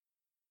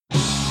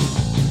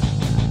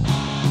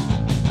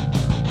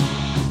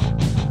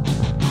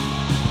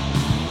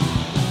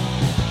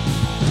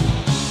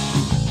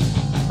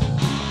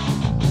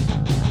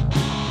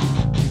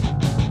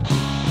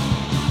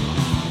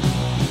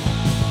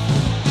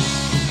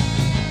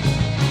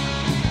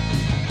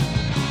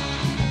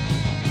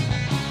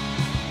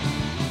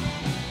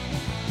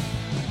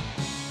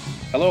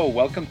Hello,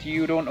 welcome to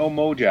You Don't Know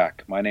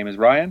Mojack. My name is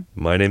Ryan.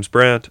 My name's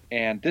Brant.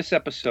 And this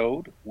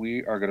episode,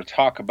 we are going to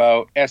talk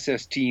about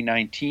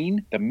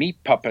SST-19, the Meat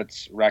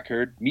Puppets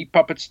record, Meat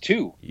Puppets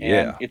 2. Yeah.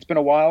 And it's been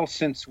a while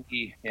since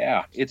we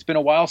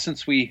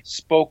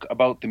spoke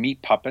about the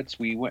Meat Puppets.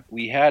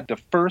 We had the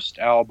first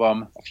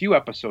album a few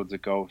episodes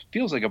ago. It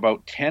feels like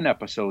about 10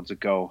 episodes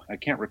ago. I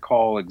can't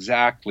recall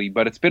exactly,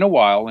 but it's been a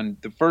while. And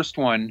the first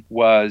one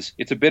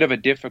it's a bit of a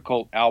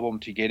difficult album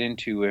to get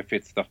into if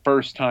it's the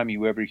first time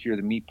you ever hear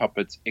the Meat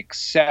Puppets,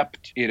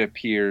 except it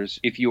appears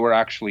if you were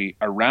actually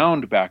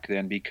around back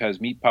then,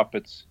 because Meat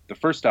Puppets, the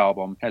first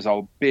album, has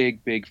a big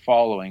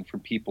following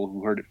from people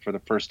who heard it for the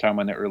first time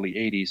in the early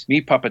 80s.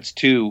 Meat Puppets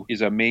 2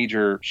 is a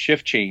major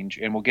shift change,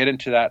 and we'll get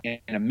into that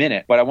in a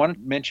minute. But I want to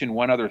mention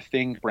one other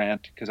thing,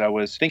 Brant, because I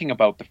was thinking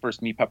about the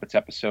first Meat Puppets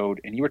episode,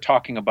 and you were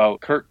talking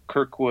about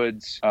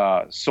Kirkwood's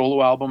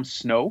solo album,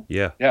 Snow.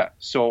 Yeah.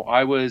 So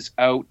I was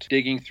out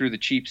digging through the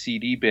cheap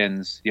CD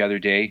bins the other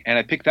day, and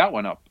I picked that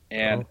one up.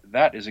 And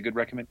that is a good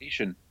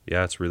recommendation.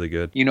 Yeah, it's really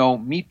good. You know,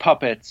 Meat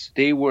Puppets,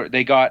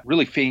 they got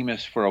really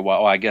famous for a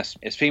while. Well, I guess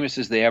as famous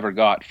as they ever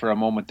got for a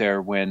moment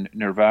there when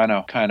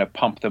Nirvana kind of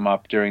pumped them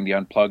up during the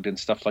Unplugged and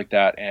stuff like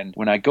that. And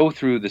when I go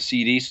through the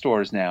CD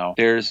stores now,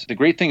 the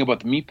great thing about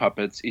the Meat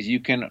Puppets is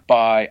you can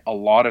buy a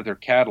lot of their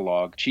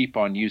catalog cheap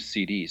on used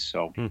CDs.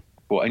 So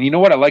cool. And you know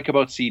what I like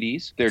about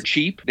CDs? They're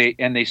cheap,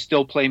 they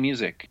still play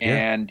music,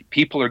 and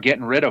people are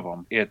getting rid of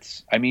them.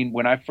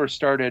 When I first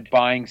started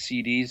buying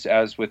CDs,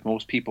 as with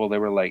most people, they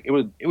were like, it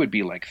would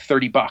be like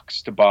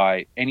 $30 to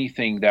buy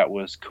anything that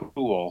was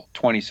cool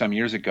 20 some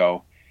years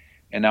ago.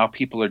 And now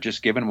people are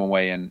just giving them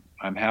away, and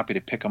I'm happy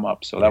to pick them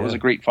up. So that was a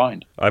great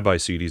find. I buy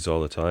CDs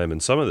all the time,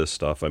 and some of this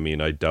stuff, I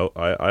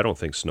don't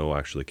think Snow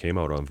actually came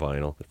out on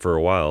vinyl. For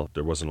a while,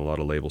 there wasn't a lot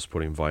of labels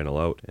putting vinyl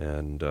out,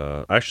 and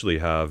I actually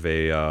have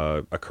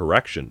a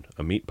correction,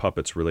 a Meat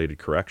Puppets related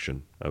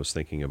correction I was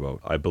thinking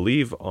about. I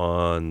believe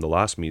on the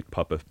last Meat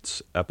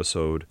Puppets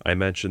episode, I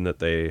mentioned that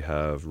they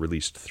have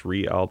released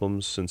 3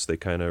 albums since they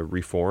kind of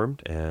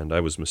reformed, and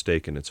I was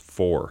mistaken. It's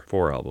 4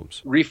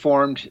 albums.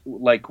 Reformed,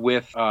 like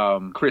with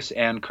Chris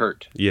and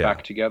Kurt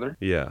back together?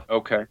 Yeah.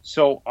 Okay.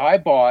 So I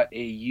bought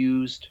a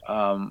used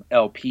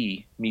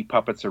LP, Meat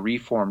Puppets, a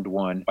reformed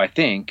one, I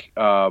think.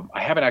 I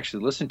haven't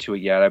actually listened to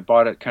it yet. I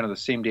bought it kind of the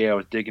same day I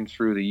was digging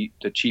through the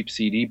cheap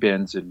CD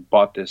bins and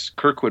bought this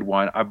Kirkwood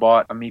one. I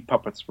bought a Meat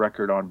Puppets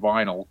record on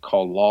vinyl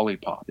called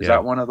Lollipop. Is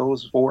that one of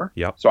those 4?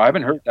 Yep. So I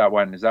haven't heard that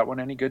one. Is that one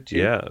any good too?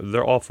 Yeah,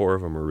 all 4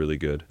 of them are really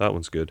good. That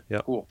one's good. Yeah.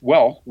 Cool.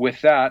 Well,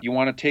 with that, you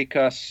want to take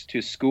us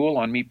to school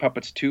on Meat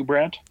Puppets 2,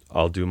 Brant?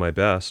 I'll do my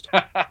best.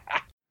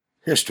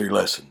 History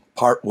lesson,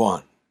 part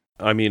 1.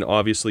 I mean,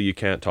 obviously you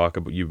can't talk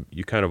about, you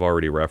kind of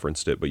already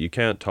referenced it, but you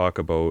can't talk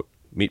about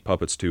Meat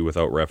Puppets 2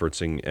 without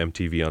referencing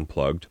MTV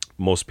Unplugged.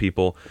 Most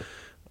people,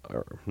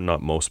 or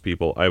not most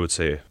people, I would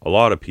say a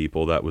lot of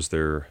people, that was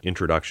their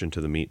introduction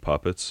to the Meat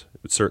Puppets.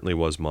 It certainly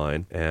was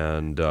mine.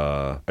 And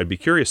I'd be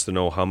curious to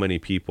know how many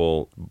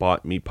people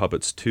bought Meat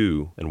Puppets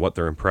 2 and what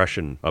their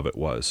impression of it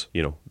was.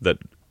 You know, that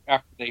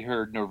after they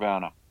heard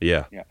Nirvana.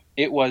 Yeah.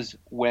 It was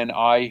when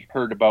I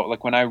heard about,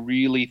 like, when I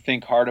really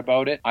think hard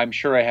about it, I'm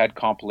sure I had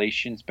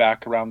compilations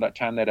back around that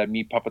time that had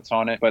Meat Puppets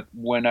on it. But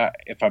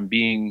if I'm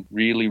being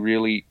really,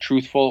 really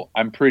truthful,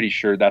 I'm pretty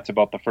sure that's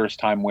about the first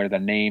time where the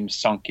name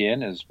sunk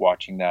in, is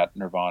watching that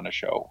Nirvana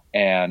show.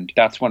 And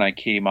that's when I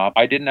came up.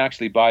 I didn't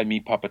actually buy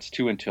Meat Puppets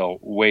 2 until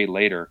way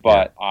later,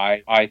 but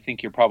I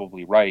think you're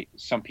probably right.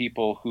 Some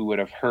people who would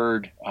have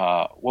heard,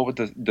 what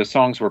would the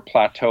songs were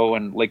Plateau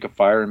and Lake of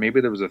Fire, and maybe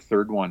there was a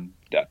third one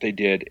that they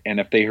did, and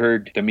if they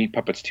heard the Meat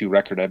Puppets 2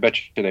 record, I bet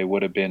you they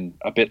would have been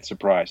a bit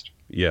surprised.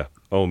 Yeah,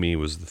 Oh Me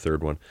was the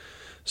third one.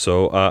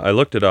 So I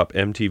looked it up.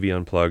 MTV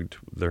Unplugged,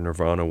 their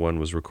Nirvana one,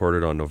 was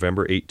recorded on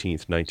November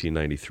 18th,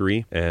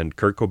 1993, and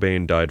Kurt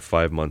Cobain died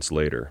 5 months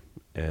later.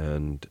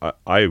 And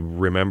I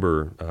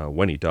remember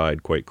when he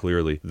died quite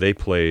clearly, they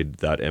played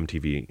that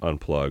MTV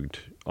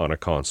Unplugged on a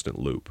constant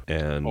loop.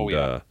 And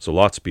so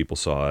lots of people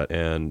saw it.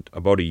 And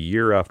about a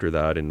year after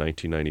that, in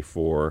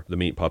 1994, the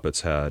Meat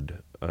Puppets had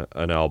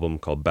an album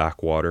called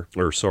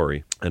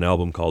an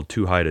album called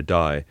Too High to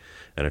Die,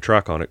 and a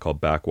track on it called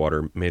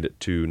Backwater made it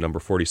to number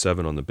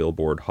 47 on the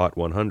Billboard Hot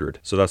 100.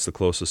 So that's the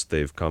closest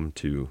they've come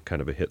to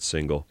kind of a hit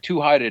single.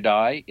 Too High to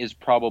Die is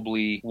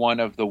probably one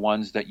of the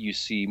ones that you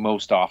see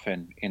most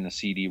often in the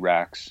CD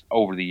racks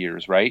over the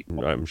years, right?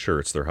 I'm sure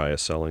it's their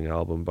highest selling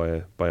album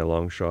by a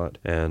long shot.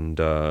 And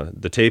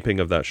the taping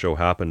of that show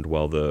happened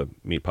while the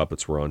Meat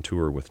Puppets were on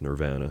tour with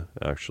Nirvana,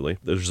 actually.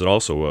 There's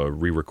also a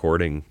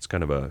re-recording, it's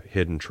kind of a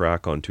hidden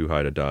track on Too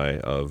High to Die,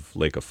 of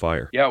Lake of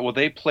Fire. Yeah, well,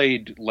 they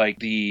played like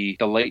the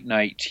late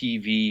night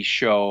TV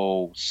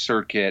show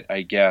circuit,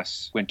 I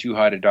guess, when Too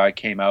High to Die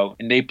came out,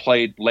 and they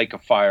played Lake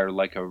of Fire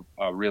like a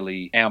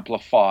really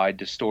amplified,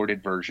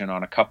 distorted version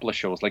on a couple of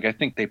shows. Like, I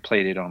think they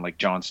played it on like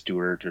Jon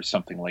Stewart or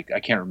something like, I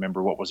can't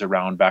remember what was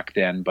around back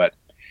then, but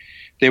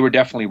they were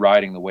definitely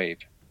riding the wave.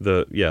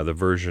 The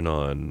version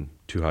on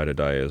Too High to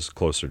Die is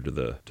closer to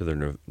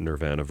the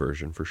Nirvana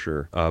version for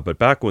sure. But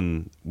back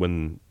when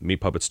Meat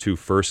Puppets 2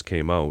 first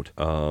came out,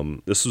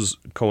 this was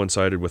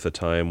coincided with a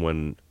time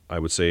when I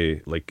would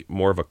say like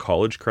more of a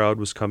college crowd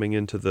was coming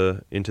into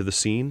the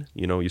scene.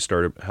 You know, you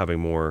started having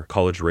more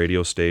college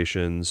radio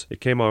stations. It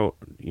came out,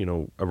 you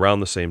know, around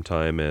the same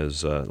time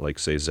as like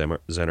say Zen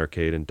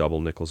Arcade and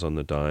Double Nickels on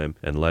the Dime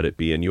and Let It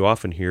Be. And you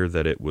often hear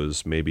that it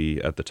was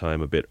maybe at the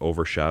time a bit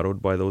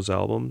overshadowed by those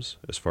albums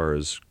as far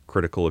as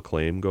critical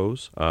acclaim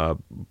goes.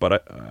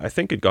 But I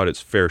think it got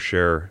its fair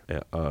share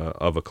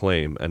of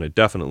acclaim, and it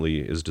definitely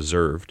is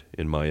deserved,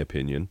 in my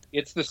opinion.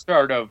 It is the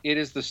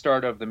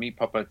start of the Meat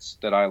Puppets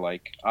that I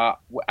like.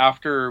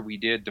 After we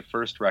did the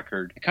first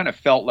record, I kind of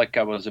felt like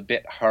I was a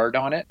bit hard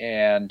on it,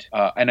 and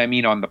I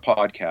mean on the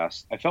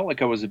podcast, I felt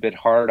like I was a bit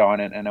hard on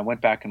it, and I went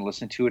back and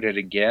listened to it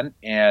again,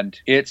 and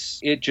it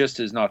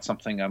just is not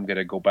something I'm going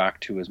to go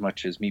back to as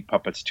much as Meat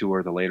Puppets 2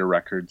 or the later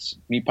records.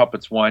 Meat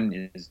Puppets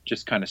 1 is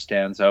just kind of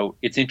stands out.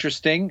 It's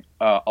interesting.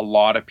 A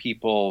lot of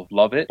people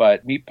love it,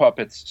 but Meat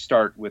Puppets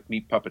start with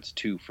Meat Puppets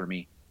 2 for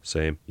me.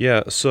 Same.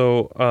 Yeah,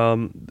 so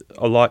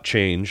a lot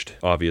changed,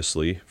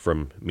 obviously,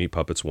 from Meat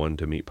Puppets 1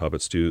 to Meat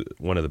Puppets 2.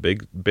 One of the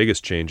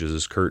biggest changes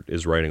is Kurt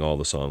is writing all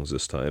the songs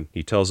this time.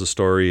 He tells a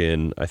story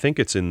I think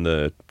it's in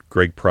the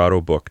Greg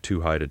Prato book,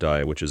 Too High to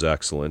Die, which is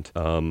excellent.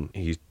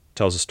 He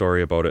tells a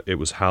story about it. It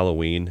was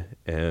Halloween,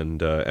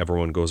 and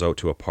everyone goes out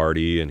to a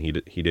party, and he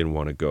didn't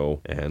want to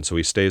go, and so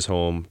he stays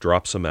home,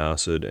 drops some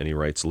acid, and he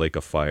writes Lake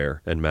of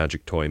Fire and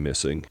Magic Toy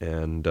Missing.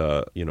 And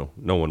you know,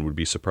 no one would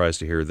be surprised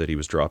to hear that he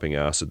was dropping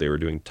acid. They were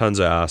doing tons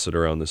of acid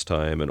around this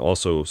time, and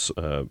also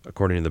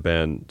according to the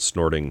band,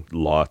 snorting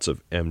lots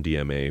of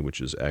MDMA, which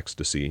is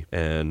ecstasy,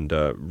 and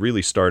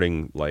really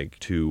starting like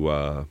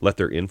to let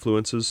their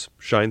influences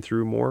shine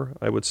through more,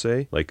 I would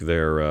say. Like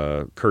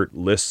Kurt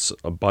lists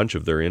a bunch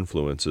of their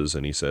influences,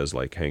 and he says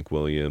like Hank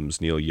Williams,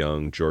 Neil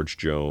Young, George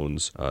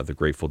Jones, the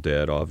Grateful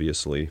Dead,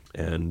 obviously.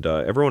 And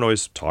everyone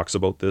always talks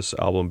about this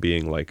album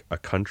being like a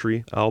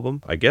country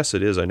album. I guess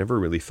it is. I never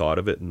really thought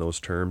of it in those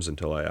terms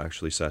until I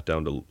actually sat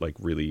down to like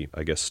really,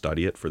 I guess,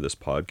 study it for this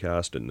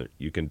podcast. And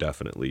you can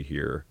definitely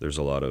hear there's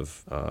a lot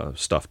of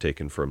stuff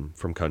taken from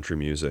country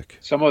music.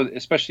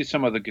 Especially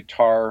some of the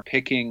guitar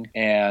picking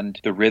and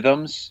the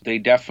rhythms, they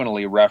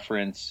definitely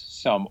reference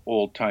some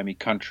old-timey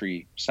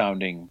country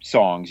sounding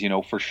songs, you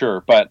know, for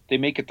sure, but they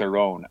make it their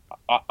own.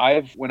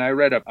 When I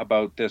read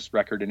about this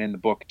record and in the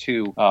book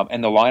too,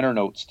 and the liner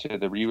notes to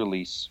the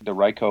re-release, the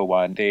Ryko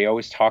one, they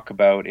always talk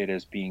about it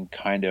as being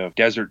kind of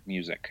desert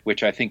music,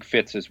 which I think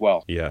fits as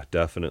well. Yeah,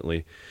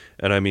 definitely.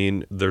 And I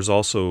mean, there's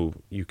also,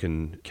 you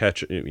can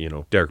catch, you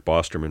know, Derek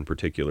Bostrom in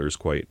particular is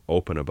quite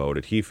open about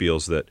it. He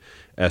feels that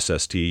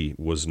SST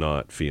was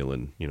not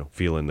feeling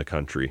the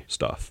country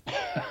stuff.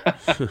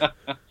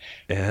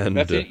 And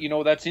that's it. You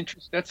know, that's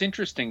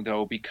interesting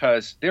though,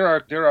 because there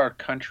are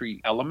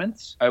country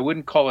elements. I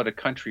wouldn't call it a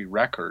country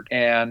record.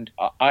 And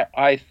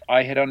I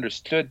had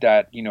understood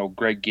that, you know,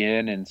 Greg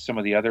Ginn and some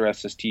of the other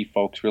SST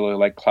folks really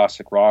like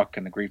classic rock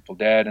and the Grateful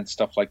Dead and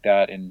stuff like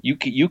that. And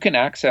you can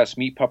access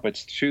Meat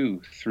Puppets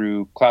 2 through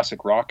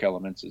classic rock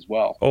elements as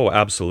well. Oh,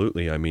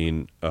 absolutely. I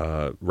mean,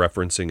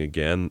 referencing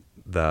again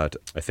that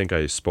I think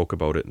I spoke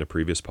about it in a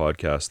previous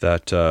podcast,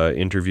 that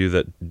interview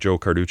that Joe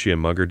Carducci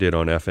and Mugger did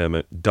on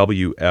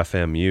WFMU,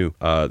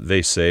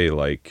 they say,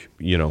 like,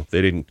 you know,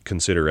 they didn't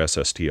consider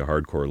SST a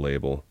hardcore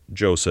label.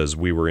 Joe says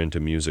we were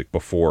into music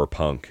before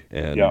punk,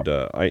 and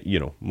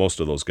most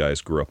of those guys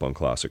grew up on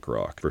classic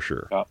rock for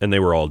sure, and they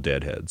were all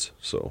Deadheads.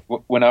 So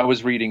when I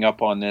was reading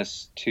up on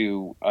this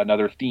too,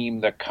 another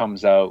theme that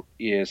comes out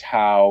is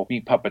how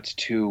Meat Puppets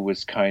 2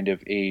 was kind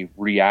of a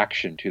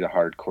reaction to the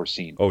hardcore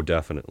scene. Oh,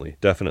 definitely.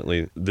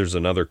 There's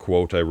another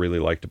quote I really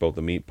liked about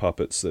the Meat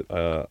Puppets that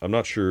I'm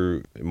not sure,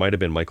 it might have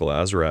been Michael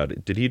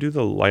Azerrad. Did he do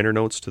the liner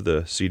notes to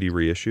the CD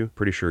reissue?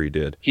 Pretty sure he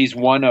did. He's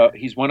one of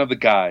the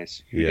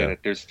guys who did it.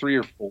 There's 3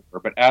 or 4.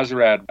 But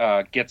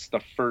Azerrad gets the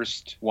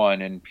first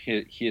one, and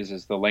his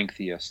is the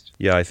lengthiest.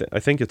 Yeah, I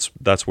think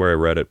that's where I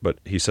read it. But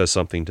he says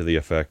something to the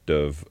effect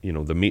of, you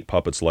know, the Meat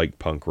Puppets liked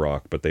punk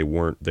rock, but they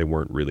weren't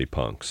really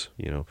punks,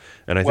 you know.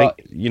 And I think,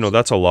 you know,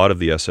 that's a lot of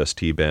the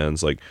SST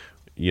bands, like,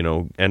 you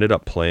know, ended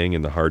up playing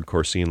in the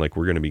hardcore scene. Like,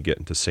 we're going to be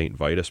getting to St.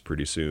 Vitus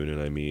pretty soon.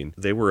 And I mean,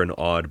 they were an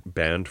odd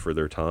band for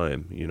their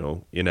time, you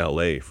know, in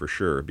LA for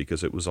sure,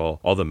 because it was all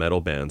the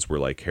metal bands were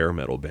like hair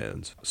metal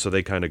bands. So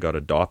they kind of got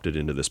adopted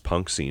into this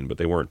punk scene, but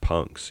they weren't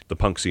punks. The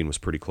punk scene was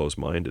pretty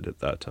close-minded at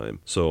that time.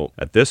 So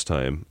at this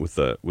time, with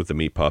the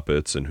Meat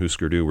Puppets and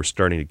Husker Du, we're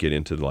starting to get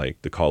into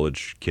like the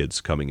college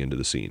kids coming into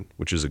the scene,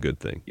 which is a good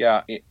thing.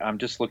 Yeah, I'm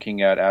just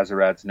looking at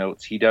Azerrad's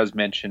notes. He does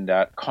mention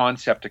that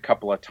concept a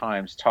couple of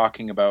times,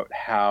 talking about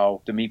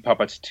how the Meat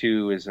Puppets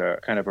 2 is a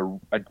kind of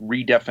a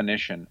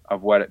redefinition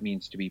of what it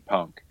means to be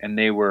punk, and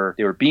they were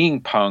being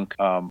punk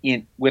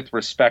with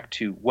respect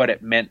to what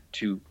it meant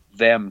to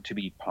them to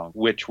be punk,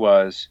 which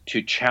was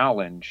to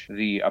challenge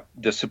the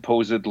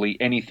supposedly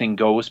anything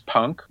goes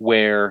punk,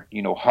 where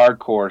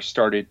hardcore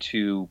started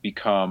to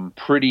become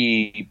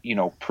pretty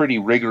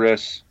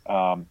rigorous.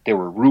 There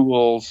were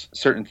rules,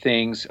 certain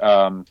things,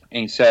 and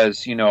he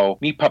says,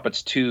 Meat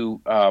Puppets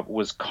 2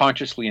 was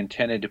consciously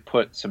intended to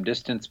put some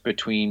distance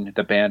between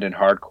the band and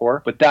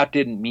hardcore, but that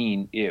didn't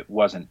mean it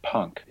wasn't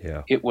punk.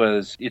 Yeah.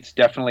 It's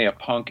definitely a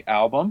punk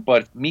album,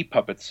 but Meat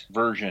Puppets'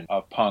 version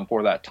of punk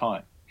for that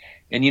time.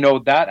 And,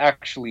 that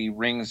actually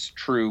rings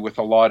true with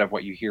a lot of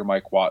what you hear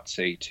Mike Watt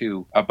say,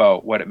 too,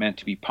 about what it meant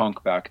to be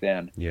punk back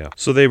then. Yeah.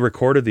 So they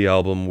recorded the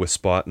album with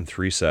Spot in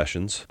 3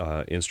 sessions,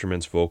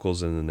 instruments,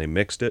 vocals, and then they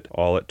mixed it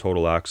all at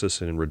Total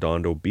Access in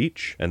Redondo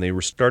Beach. And they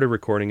started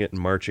recording it in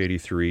March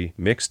 83,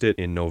 mixed it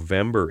in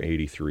November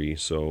 83,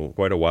 so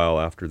quite a while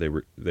after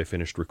they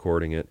finished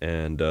recording it.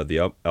 And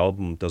the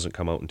album doesn't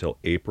come out until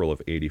April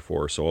of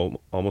 84,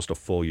 so almost a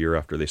full year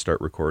after they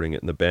start recording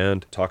it. And the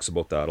band talks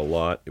about that a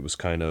lot. It was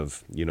kind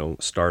of,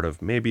 start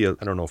of maybe I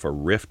don't know if a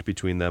rift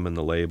between them and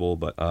the label,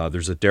 but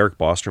there's a Derek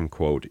Bostrom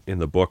quote in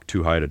the book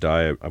Too High to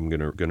Die. I'm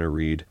gonna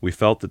read. We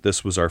felt that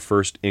this was our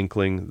first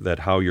inkling that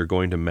how you're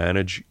going to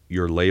manage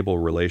your label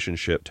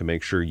relationship to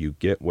make sure you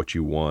get what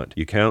you want.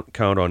 You can't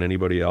count on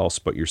anybody else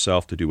but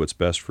yourself to do what's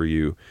best for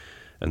you.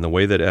 And the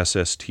way that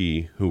SST,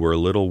 who were a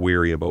little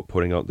weary about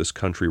putting out this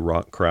country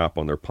rock crap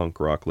on their punk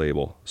rock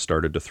label,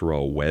 started to throw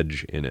a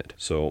wedge in it.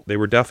 So they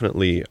were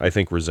definitely, I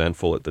think,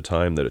 resentful at the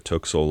time that it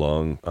took so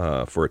long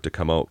for it to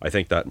come out. I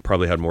think that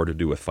probably had more to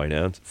do with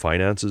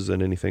finances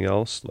than anything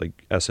else.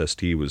 Like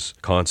SST was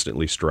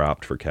constantly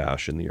strapped for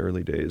cash in the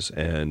early days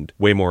and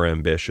way more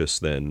ambitious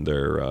than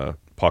their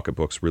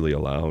pocketbooks really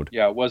allowed.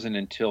 Yeah, it wasn't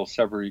until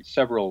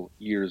several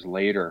years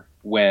later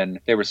when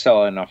they were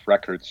selling enough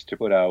records to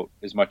put out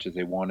as much as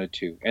they wanted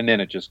to, and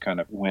then it just kind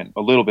of went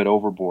a little bit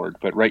overboard.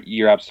 But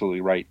you're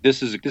absolutely right.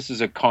 This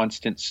is a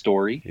constant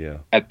story. Yeah.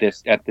 At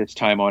this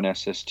time on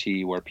SST,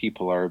 where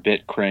people are a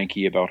bit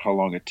cranky about how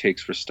long it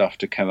takes for stuff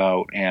to come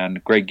out,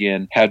 and Greg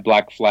Ginn had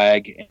Black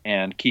Flag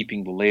and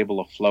keeping the label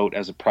afloat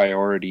as a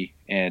priority,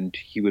 and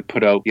he would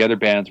put out the other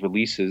band's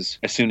releases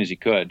as soon as he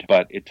could,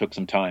 but it took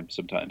some time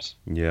sometimes.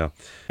 Yeah.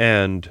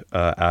 And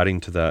adding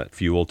to that,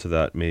 fuel to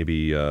that,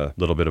 maybe a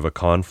little bit of a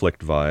conflict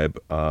vibe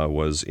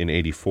was in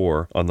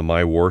 84 on the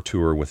My War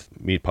tour with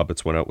Meat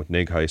Puppets went out with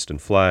Nig Heist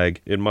and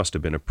Flag. It must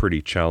have been a pretty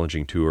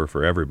challenging tour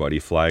for everybody.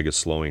 Flag is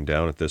slowing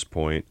down at this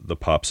point. The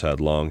Pups had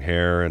long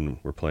hair and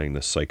were playing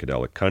this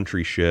psychedelic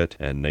country shit,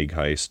 and Nig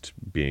Heist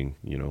being,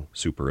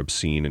 super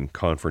obscene and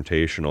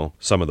confrontational.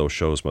 Some of those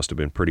shows must have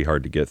been pretty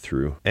hard to get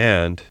through.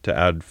 And to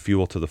add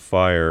fuel to the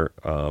fire,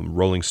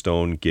 Rolling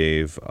Stone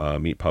gave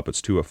Meat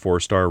Puppets 2 a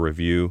 4-star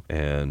review,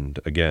 and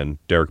again,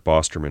 Derek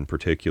Bostrom in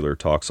particular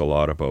talks a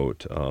lot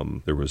about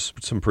there was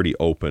some pretty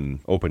open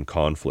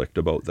conflict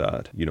about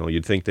that.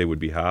 You'd think they would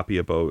be happy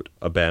about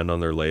a band on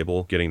their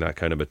label getting that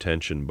kind of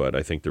attention, but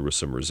I think there was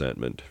some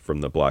resentment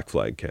from the Black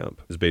Flag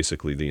camp, is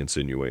basically the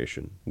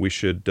insinuation. We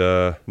should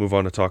move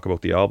on to talk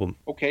about the album.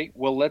 Okay,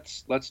 well,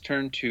 let's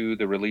turn to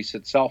the release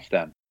itself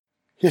then.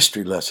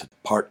 History Lesson,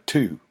 Part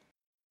 2.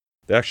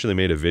 They actually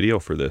made a video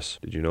for this.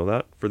 Did you know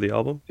that? For the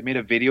album? They made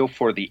a video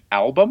for the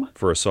album?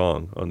 For a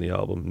song on the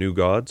album, New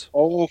Gods.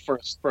 Oh, for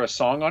a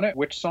song on it?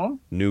 Which song?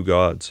 New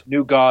Gods.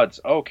 New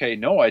Gods. Okay,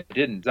 no, I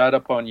didn't. Is that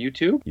up on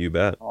YouTube? You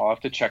bet. I'll have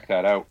to check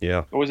that out.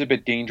 Yeah. Always a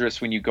bit dangerous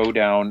when you go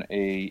down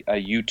a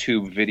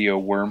YouTube video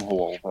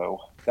wormhole, though.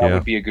 That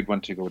would be a good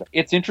one to go to.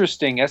 It's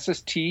interesting.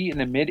 SST in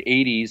the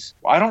mid-'80s,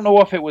 I don't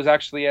know if it was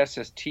actually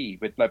SST,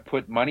 but that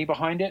put money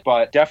behind it,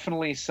 but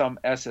definitely some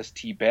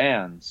SST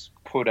bands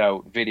put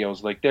out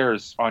videos. Like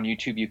there's on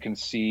YouTube, you can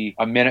see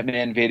a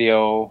Minutemen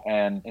video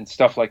and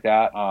stuff like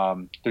that.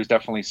 There's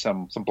definitely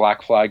some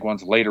Black Flag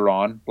ones later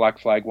on, Black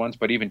Flag ones,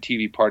 but even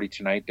TV Party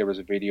Tonight, there was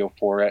a video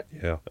for it.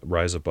 Yeah,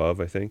 Rise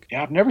Above, I think.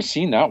 Yeah, I've never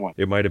seen that one.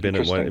 It might have been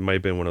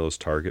one of those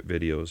Target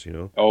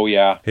videos, Oh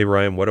yeah. Hey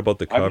Ryan, what about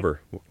the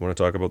cover? Want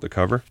to talk about the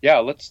cover? Yeah,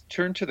 let's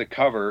turn to the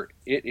cover.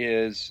 It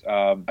is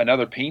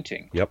another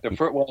painting. Yep.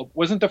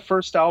 Wasn't the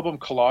first album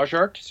collage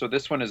art? So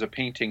this one is a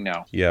painting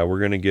now. Yeah, we're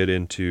going to get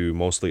into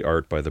mostly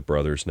art by the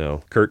brothers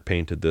now. Kurt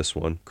painted this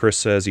one. Chris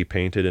says he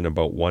painted in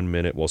about 1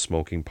 minute while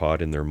smoking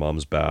pot in their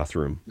mom's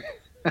bathroom.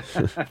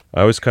 I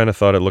always kind of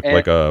thought it looked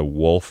like a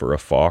wolf or a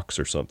fox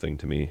or something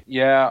to me.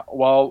 Yeah,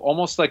 well,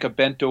 almost like a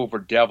bent over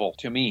devil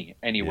to me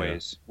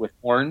anyways, with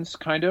horns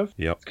kind of.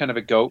 Yep. It's kind of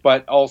a goat,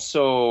 but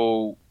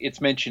also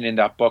it's mentioned in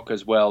that book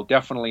as well,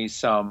 definitely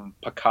some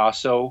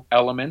Picasso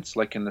elements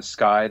like in the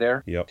sky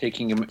there. Yep.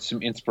 Taking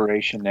some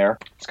inspiration there.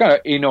 It's kind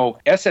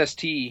of,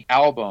 SST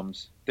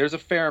albums, there's a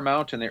fair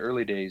amount in the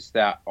early days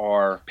that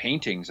are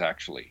paintings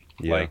actually.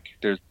 Yeah. Like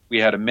we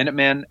had a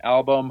Minutemen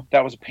album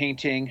that was a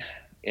painting.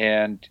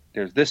 And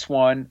there's this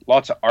one,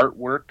 lots of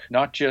artwork,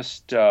 not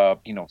just,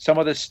 some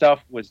of this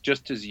stuff was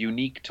just as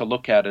unique to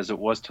look at as it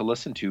was to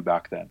listen to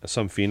back then.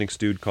 Some Phoenix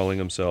dude calling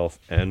himself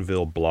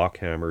Anvil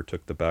Blockhammer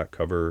took the back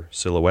cover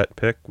silhouette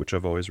pic, which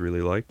I've always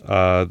really liked.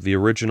 The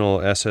original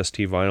SST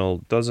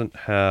vinyl doesn't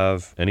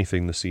have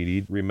anything the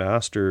CD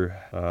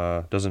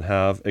remaster doesn't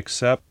have,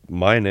 except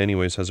mine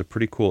anyways has a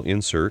pretty cool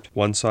insert.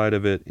 One side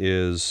of it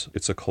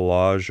it's a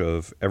collage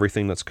of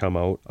everything that's come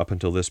out up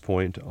until this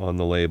point on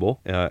the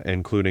label,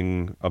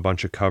 including a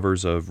bunch of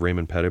covers of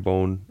Raymond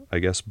Pettibone, I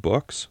guess,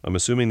 books. I'm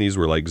assuming these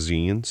were like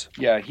zines.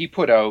 Yeah, he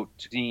put out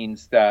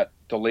zines that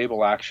the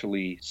label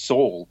actually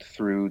sold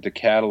through the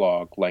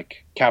catalog.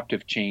 Like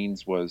Captive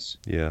Chains was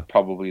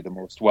probably the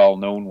most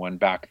well-known one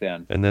back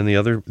then. And then the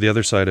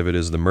other side of it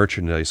is the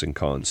merchandising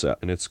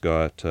concept, and it's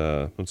got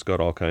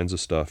all kinds of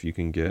stuff. You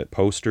can get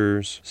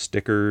posters,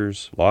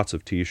 stickers, lots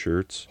of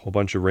T-shirts, a whole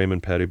bunch of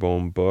Raymond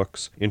Pettibone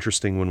books.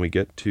 Interesting when we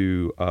get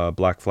to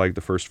Black Flag: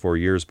 The First 4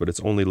 Years, but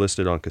it's only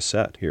listed on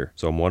cassette here.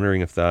 So I'm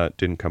wondering if that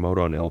didn't come out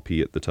on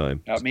LP at the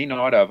time. It may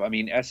not have. I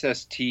mean,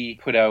 SST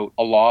put out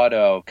a lot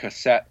of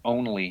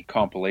cassette-only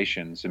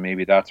compilations, and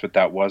maybe that's what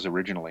that was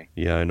originally.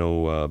 Yeah, I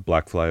know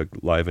Black Flag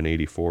Live in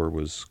 '84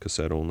 was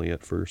cassette only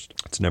at first.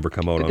 It's never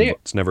come out on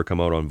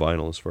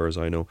vinyl as far as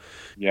I know.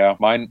 Yeah,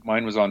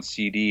 mine was on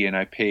CD, and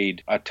I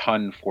paid a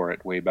ton for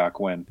it way back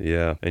when.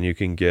 Yeah, and you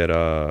can get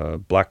a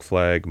Black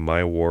Flag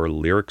My War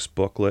lyrics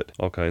booklet,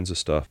 all kinds of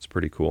stuff. It's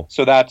pretty cool.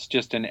 So that's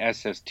just an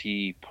SST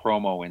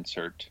promo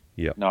insert.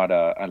 Yeah. Not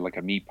like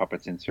a Meat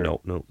Puppets insert.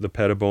 No. The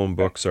Pettibone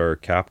books are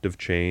Captive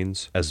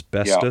Chains,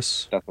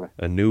 Asbestos,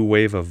 A New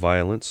Wave of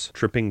Violence,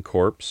 Tripping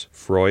Corpse,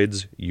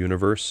 Freud's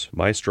Universe,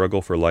 My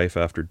Struggle for Life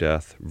After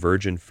Death,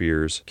 Virgin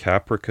Fears,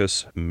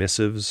 Capricus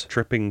Missives,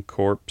 Tripping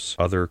Corpse,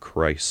 Other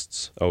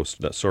Christs.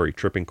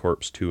 Tripping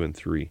Corpse 2 and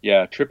 3.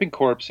 Yeah, Tripping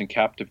Corpse and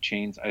Captive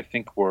Chains, I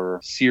think, were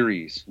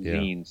series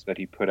zines that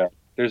he put out.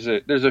 There's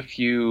a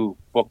few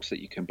books that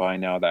you can buy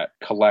now that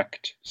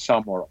collect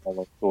some or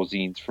all of those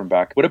zines from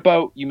back. What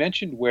about, you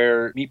mentioned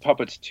where Meat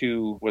Puppets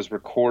 2 was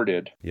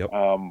recorded. Yep.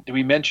 Did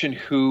we mention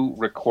who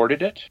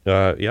recorded it?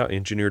 Yeah,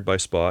 engineered by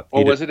Spot.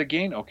 Was it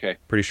again? Okay.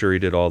 Pretty sure he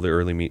did all the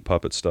early Meat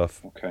Puppet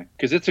stuff. Okay.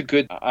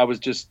 Because I was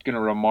just going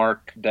to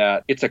remark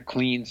that it's a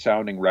clean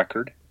sounding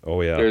record.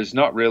 Oh yeah. There's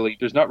not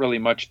really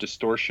much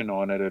distortion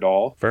on it at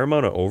all. Fair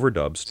amount of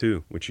overdubs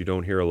too, which you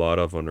don't hear a lot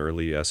of on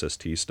early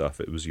SST stuff.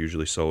 It was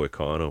usually so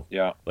econo.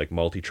 Yeah. Like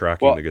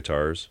multi-tracking the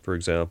guitars, for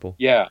example.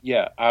 Yeah.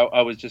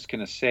 I was just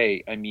gonna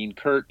say, I mean,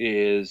 Kurt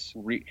is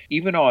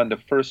even on the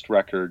first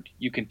record,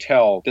 you can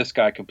tell this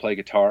guy can play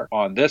guitar.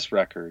 On this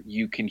record,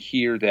 you can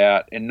hear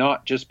that, and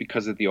not just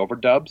because of the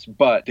overdubs,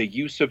 but the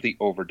use of the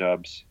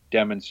overdubs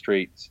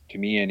demonstrates, to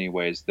me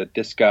anyways, that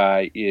this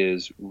guy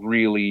is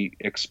really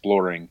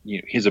exploring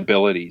his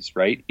abilities,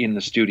 right, in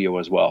the studio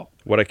as well.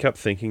 What I kept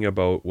thinking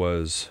about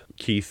was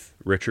Keith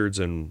Richards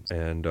and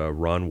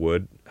Ron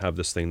Wood have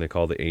this thing they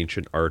call the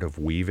ancient art of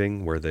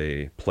weaving, where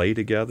they play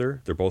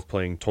together. They're both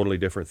playing totally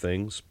different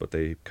things, but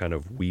they kind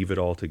of weave it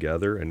all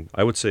together. And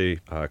I would say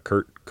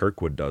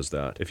Kirkwood does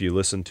that. If you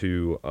listen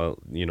to,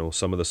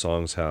 some of the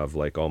songs have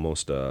like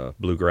almost a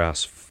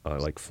bluegrass,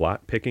 like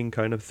flat picking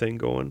kind of thing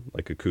going,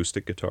 like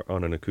acoustic guitar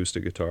on an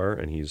acoustic guitar,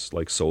 and he's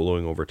like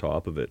soloing over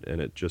top of it,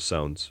 and it just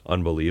sounds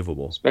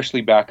unbelievable.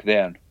 Especially back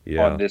then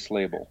on this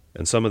label.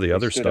 And some of the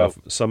other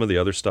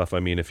stuff, I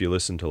mean, if you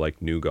listen to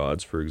like New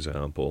Gods, for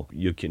example,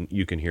 you can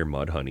hear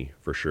Mudhoney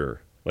for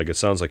sure. Like, it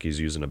sounds like he's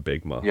using a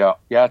big muff. Yeah,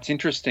 it's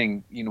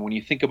interesting, when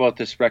you think about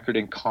this record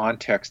in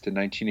context in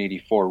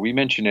 1984, we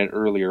mentioned it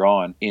earlier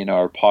on in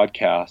our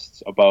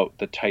podcasts about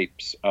the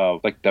types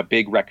of, like, the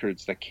big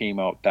records that came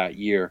out that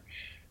year.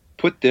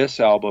 Put this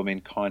album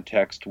in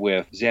context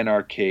with Zen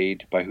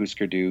Arcade by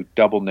Husker Du,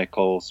 Double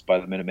Nickels by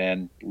the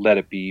Minutemen, Let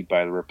It Be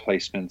by the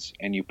Replacements,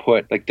 and you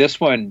put, like, this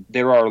one,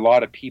 there are a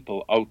lot of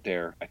people out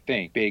there, I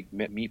think, big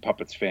Meat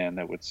Puppets fan,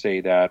 that would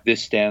say that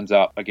this stands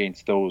up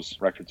against those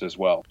records as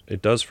well.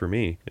 It does for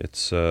me.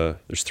 It's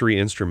there's 3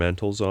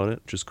 instrumentals on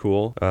it, which is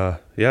cool. I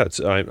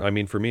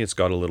mean, for me, it's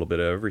got a little bit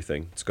of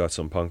everything. It's got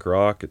some punk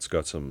rock, it's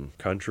got some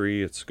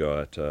country, it's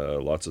got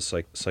lots of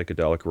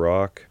psychedelic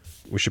rock.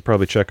 We should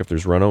probably check if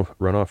there's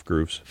runoff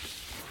grooves.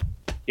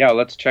 Yeah,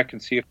 let's check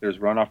and see if there's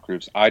runoff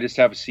grooves. I just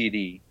have a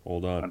CD.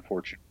 Hold on.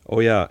 Unfortunately. Oh,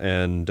 yeah,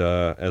 and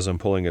as I'm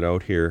pulling it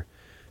out here,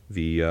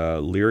 the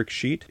lyric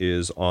sheet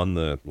is on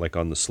the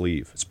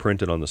sleeve. It's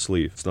printed on the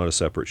sleeve. It's not a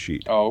separate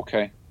sheet. Oh,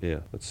 okay.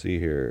 Yeah, let's see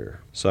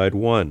here. Side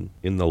 1,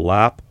 In the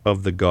Lap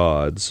of the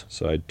Gods.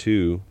 Side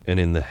 2, And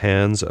in the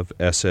Hands of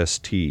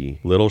SST.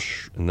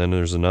 And then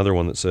there's another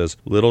one that says,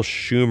 Little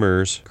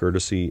Schumers,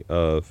 courtesy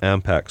of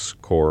Ampex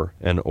Corps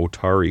and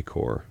Otari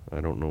Corps.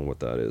 I don't know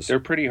what that is. They're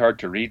pretty hard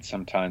to read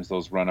sometimes,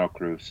 those runout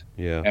grooves.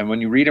 Yeah. And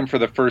when you read them for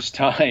the first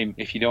time,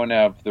 if you don't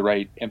have the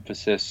right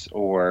emphasis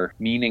or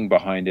meaning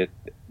behind it,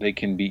 they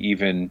can be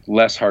even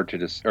less hard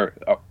to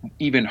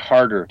even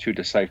harder to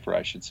decipher,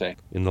 I should say.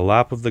 In the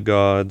Lap of the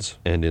Gods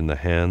and in the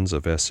Hands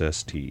of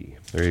SST.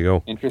 There you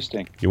go.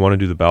 Interesting. You want to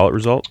do the ballot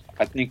result?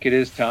 I think it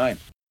is time.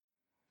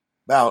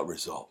 Ballot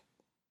result.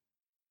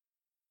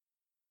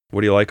 What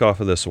do you like off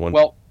of this one?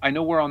 Well, I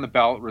know we're on the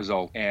ballot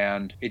result,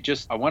 and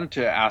I wanted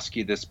to ask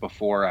you this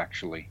before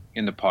actually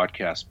in the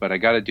podcast, but I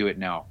got to do it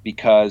now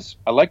because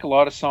I like a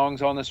lot of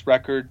songs on this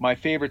record. My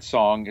favorite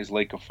song is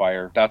Lake of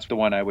Fire. That's the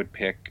one I would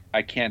pick.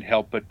 I can't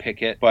help but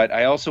pick it, but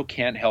I also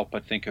can't help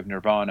but think of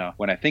Nirvana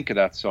when I think of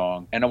that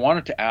song. And I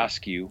wanted to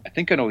ask you, I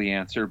think I know the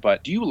answer,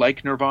 but do you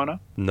like Nirvana?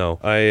 No,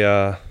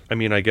 I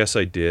mean, I guess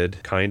I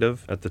did kind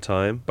of at the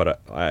time,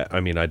 but I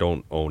mean, I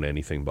don't own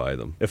anything by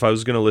them. If I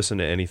was going to listen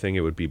to anything,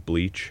 it would be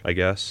Bleach, I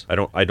guess.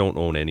 I don't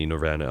own any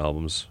Nirvana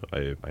albums.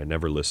 I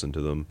never listened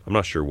to them. I'm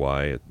not sure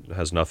why. It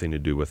has nothing to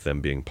do with them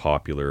being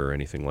popular or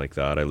anything like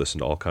that. I listen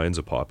to all kinds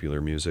of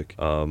popular music.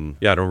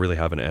 Yeah, I don't really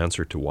have an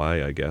answer to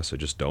why, I guess. I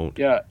just don't.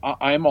 Yeah,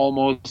 I'm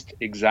almost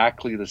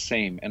exactly the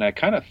same. And I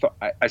kind of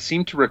I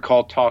seem to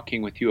recall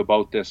talking with you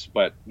about this,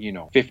 but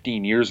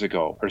 15 years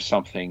ago or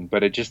something.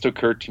 But it just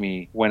occurred to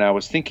me when I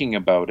was thinking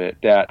about it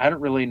that I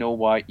don't really know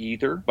why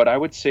either, but I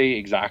would say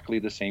exactly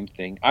the same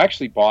thing. I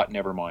actually bought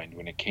Nevermind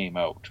when it came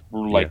out,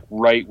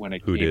 right when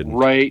it Who came didn't?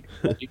 right.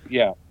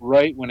 Yeah,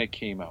 right when it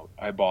came out,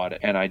 I bought it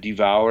and I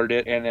devoured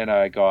it, and then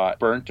I got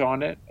burnt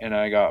on it, and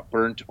I got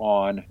burnt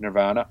on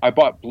Nirvana. I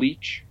bought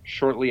Bleach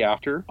shortly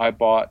after I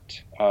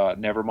bought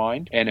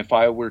Nevermind, and if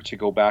I were to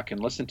go back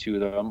and listen to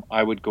them,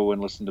 I would go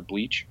and listen to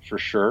Bleach for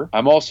sure.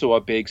 I'm also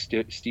a big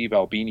Steve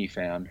Albini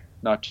fan,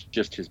 not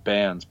just his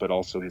bands, but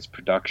also his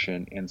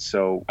production. And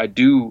so I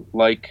do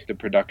like the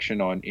production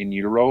on In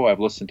Utero. I've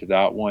listened to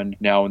that one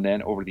now and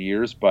then over the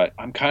years, but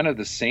I'm kind of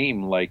the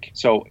same.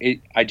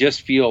 I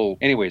just feel,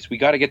 anyways, we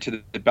got to get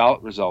to the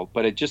ballot result,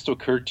 but it just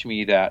occurred to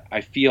me that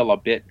I feel a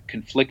bit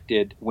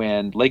conflicted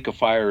when Lake of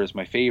Fire is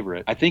my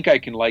favorite. I think I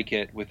can like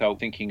it without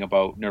thinking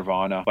about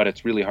Nirvana, but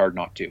it's really hard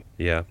not to.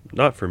 Yeah,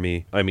 not for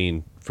me. I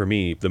mean, for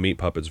me, the Meat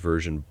Puppets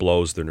version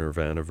blows the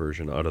Nirvana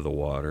version out of the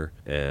water.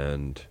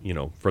 And,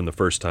 from the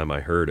first time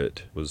I heard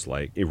it, was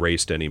like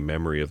erased any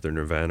memory of the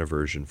Nirvana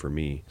version for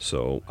me.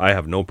 So I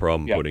have no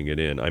problem putting it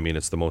in. I mean,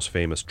 it's the most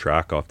famous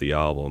track off the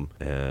album,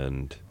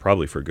 and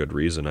probably for good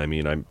reason. I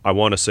mean, I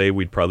want to say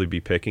we'd probably be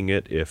picking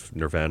it if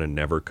Nirvana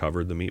never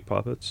covered the Meat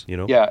Puppets,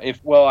 Yeah,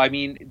 I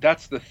mean,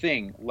 that's the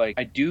thing. Like,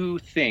 I do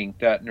think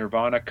that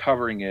Nirvana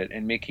covering it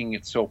and making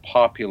it so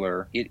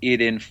popular,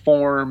 it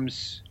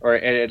informs, or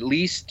at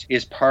least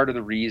is part of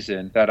the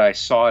reason that I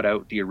sought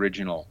out the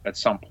original at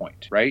some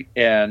point, right?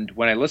 And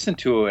when I listened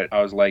to it,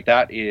 I was like,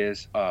 that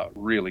is a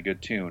really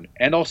good tune.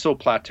 And also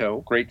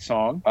Plateau, great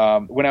song.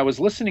 When I was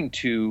listening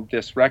to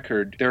this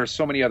record, there are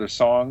so many other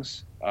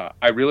songs.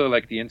 I really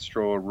like the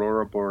intro,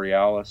 Aurora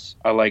Borealis.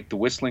 I like the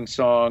whistling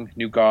song,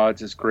 New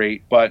Gods is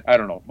great, but I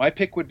don't know. My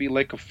pick would be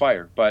Lake of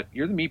Fire, but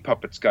you're the Meat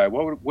Puppets guy.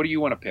 What do you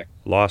want to pick?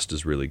 Lost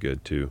is really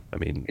good too. I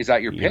mean, is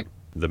that your pick?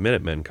 The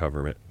Minutemen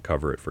cover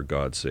it for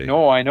God's sake.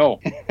 No, I know.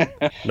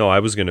 No,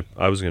 I was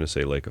gonna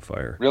say Lake of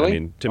Fire. Really? I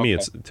mean, to me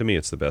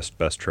it's the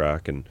best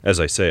track, and as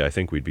I say, I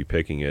think we'd be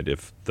picking it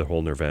if the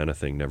whole Nirvana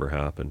thing never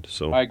happened.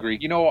 So I agree.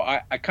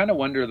 I kind of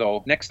wonder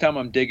though. Next time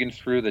I'm digging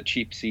through the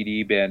cheap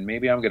CD bin,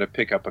 maybe I'm gonna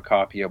pick up a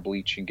copy of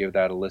Bleach and give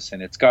that a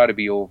listen. It's got to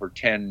be over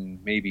 10,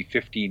 maybe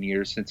 15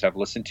 years since I've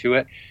listened to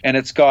it, and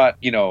it's got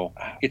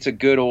it's a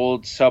good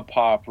old Sub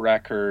Pop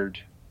record.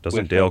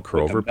 Doesn't Dale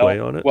Crover play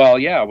on it? Well,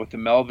 yeah, with the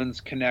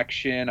Melvins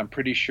connection. I'm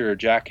pretty sure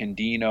Jack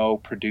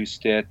Endino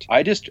produced it.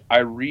 I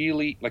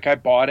really, I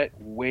bought it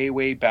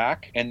way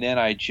back, and then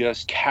I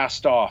just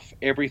cast off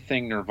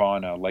everything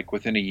Nirvana,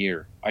 within a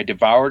year. I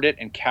devoured it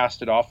and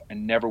cast it off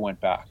and never went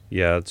back.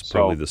 Yeah, it's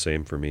probably the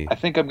same for me. I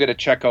think I'm going to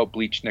check out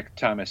Bleach next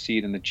time I see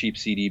it in the cheap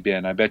CD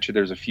bin. I bet you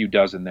there's a few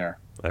dozen there.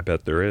 I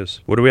bet there is.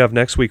 What do we have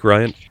next week,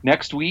 Ryan?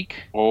 Next week?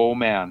 Oh,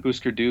 man.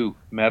 Husker Du,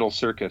 Metal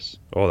Circus.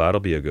 Oh,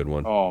 that'll be a good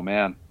one. Oh,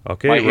 man.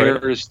 Okay.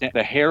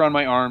 The hair on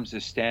my arms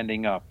is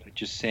standing up,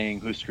 just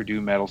saying Husker Du,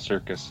 Metal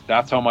Circus.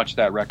 That's how much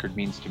that record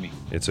means to me.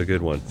 It's a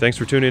good one. Thanks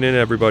for tuning in,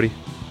 everybody.